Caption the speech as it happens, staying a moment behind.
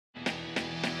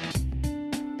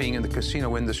Being in the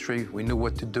casino industry, we knew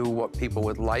what to do, what people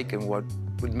would like, and what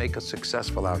would make us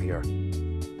successful out here.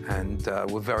 And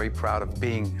we're very proud of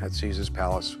being at Caesar's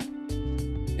Palace.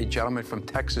 A gentleman from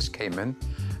Texas came in,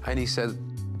 and he said,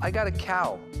 I got a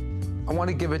cow. I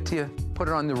want to give it to you. Put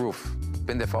it on the roof.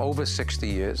 Been there for over 60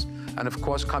 years. And of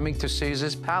course, coming to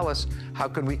Caesar's Palace, how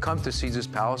could we come to Caesar's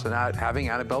Palace without having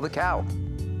Annabelle the cow?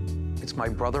 It's my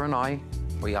brother and I.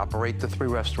 We operate the 3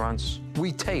 restaurants.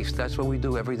 We taste. That's what we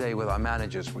do every day with our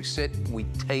managers. We sit, we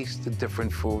taste the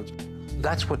different foods.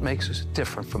 That's what makes us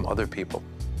different from other people.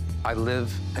 I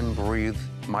live and breathe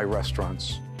my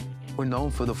restaurants. We're known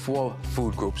for the 4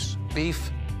 food groups: beef,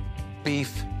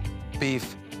 beef,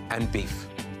 beef, and beef.